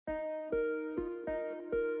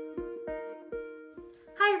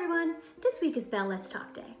This week is Bell Let's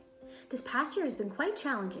Talk Day. This past year has been quite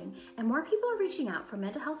challenging, and more people are reaching out for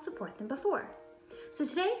mental health support than before. So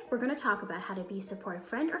today, we're going to talk about how to be a supportive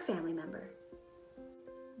friend or family member.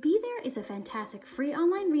 Be There is a fantastic free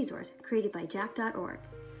online resource created by jack.org.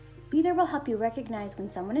 Be There will help you recognize when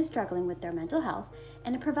someone is struggling with their mental health,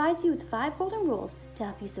 and it provides you with 5 golden rules to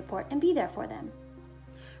help you support and be there for them.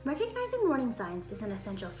 Recognizing warning signs is an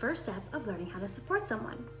essential first step of learning how to support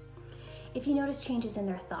someone. If you notice changes in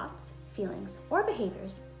their thoughts, feelings, or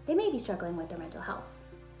behaviors, they may be struggling with their mental health.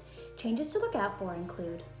 Changes to look out for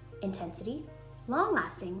include intensity,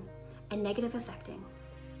 long-lasting, and negative affecting.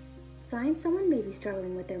 Signs someone may be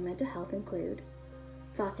struggling with their mental health include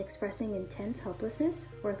thoughts expressing intense hopelessness,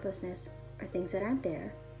 worthlessness, or things that aren't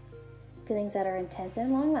there, feelings that are intense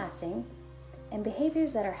and long-lasting, and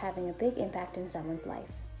behaviors that are having a big impact in someone's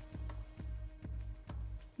life.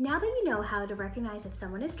 Now that you know how to recognize if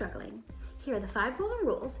someone is struggling, here are the 5 golden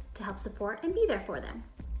rules to help support and be there for them.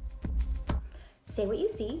 Say what you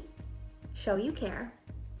see, show you care,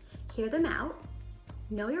 hear them out,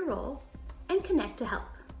 know your role, and connect to help.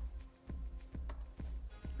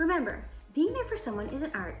 Remember, being there for someone is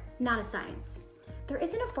an art, not a science. There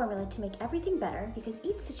isn't a formula to make everything better because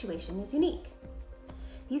each situation is unique.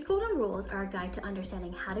 These golden rules are a guide to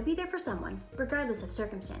understanding how to be there for someone, regardless of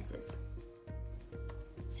circumstances.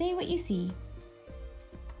 Say what you see.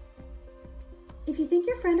 If you think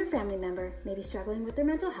your friend or family member may be struggling with their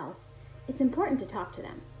mental health, it's important to talk to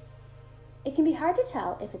them. It can be hard to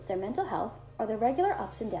tell if it's their mental health or the regular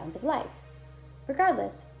ups and downs of life.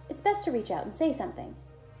 Regardless, it's best to reach out and say something.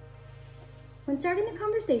 When starting the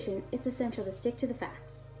conversation, it's essential to stick to the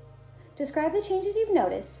facts. Describe the changes you've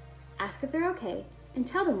noticed, ask if they're okay, and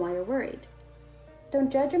tell them why you're worried.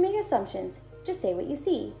 Don't judge or make assumptions, just say what you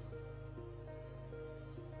see.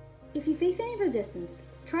 If you face any resistance,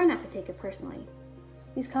 try not to take it personally.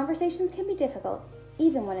 These conversations can be difficult,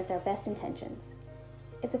 even when it's our best intentions.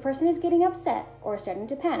 If the person is getting upset or starting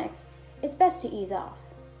to panic, it's best to ease off.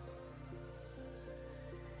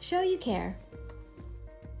 Show you care.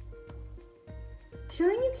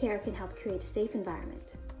 Showing you care can help create a safe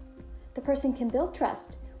environment. The person can build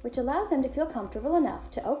trust, which allows them to feel comfortable enough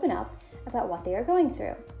to open up about what they are going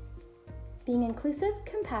through. Being inclusive,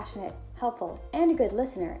 compassionate, helpful, and a good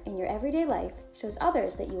listener in your everyday life shows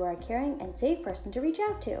others that you are a caring and safe person to reach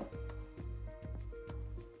out to.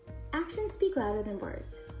 Actions speak louder than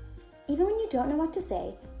words. Even when you don't know what to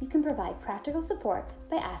say, you can provide practical support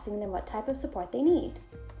by asking them what type of support they need.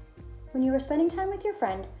 When you are spending time with your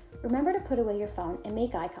friend, remember to put away your phone and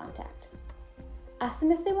make eye contact. Ask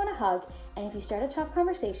them if they want a hug, and if you start a tough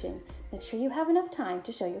conversation, make sure you have enough time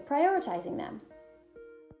to show you're prioritizing them.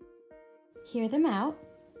 Hear them out.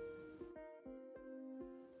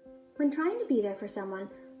 When trying to be there for someone,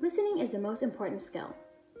 listening is the most important skill.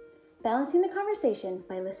 Balancing the conversation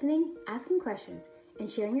by listening, asking questions, and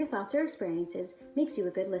sharing your thoughts or experiences makes you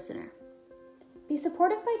a good listener. Be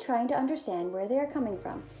supportive by trying to understand where they are coming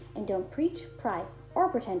from, and don't preach, pry, or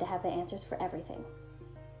pretend to have the answers for everything.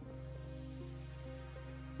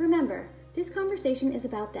 Remember, this conversation is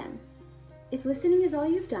about them. If listening is all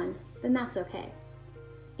you've done, then that's okay.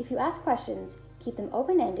 If you ask questions, keep them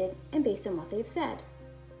open-ended and based on what they've said.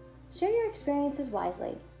 Share your experiences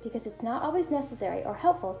wisely, because it's not always necessary or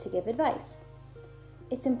helpful to give advice.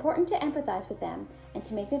 It's important to empathize with them and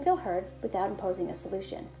to make them feel heard without imposing a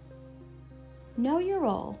solution. Know your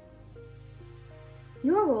role.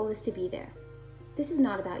 Your role is to be there. This is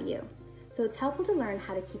not about you, so it's helpful to learn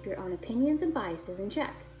how to keep your own opinions and biases in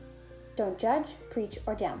check. Don't judge, preach,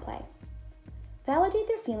 or downplay. Validate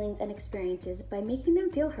their feelings and experiences by making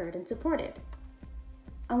them feel heard and supported.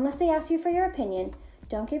 Unless they ask you for your opinion,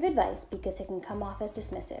 don't give advice because it can come off as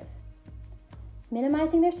dismissive.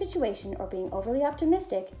 Minimizing their situation or being overly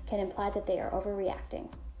optimistic can imply that they are overreacting.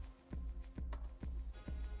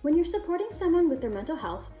 When you're supporting someone with their mental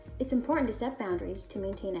health, it's important to set boundaries to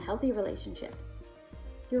maintain a healthy relationship.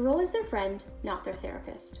 Your role is their friend, not their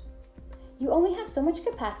therapist. You only have so much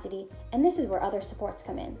capacity, and this is where other supports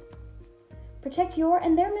come in. Protect your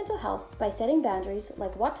and their mental health by setting boundaries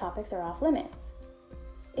like what topics are off limits.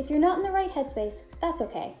 If you're not in the right headspace, that's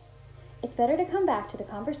okay. It's better to come back to the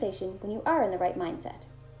conversation when you are in the right mindset.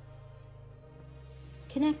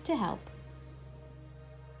 Connect to help.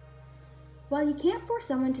 While you can't force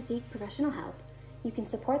someone to seek professional help, you can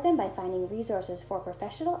support them by finding resources for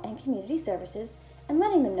professional and community services and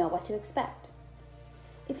letting them know what to expect.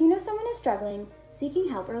 If you know someone is struggling, seeking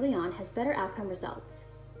help early on has better outcome results.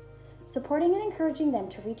 Supporting and encouraging them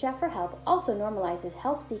to reach out for help also normalizes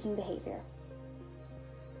help-seeking behavior.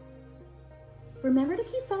 Remember to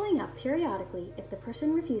keep following up periodically if the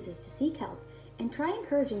person refuses to seek help, and try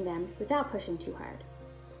encouraging them without pushing too hard.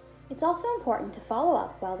 It's also important to follow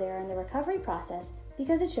up while they are in the recovery process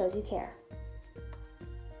because it shows you care.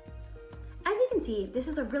 As you can see, this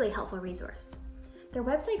is a really helpful resource. Their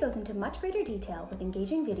website goes into much greater detail with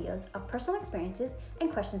engaging videos of personal experiences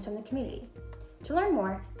and questions from the community. To learn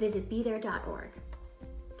more, visit bethere.org.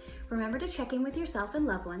 Remember to check in with yourself and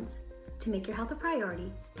loved ones, to make your health a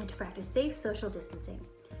priority, and to practice safe social distancing.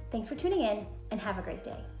 Thanks for tuning in, and have a great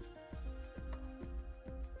day.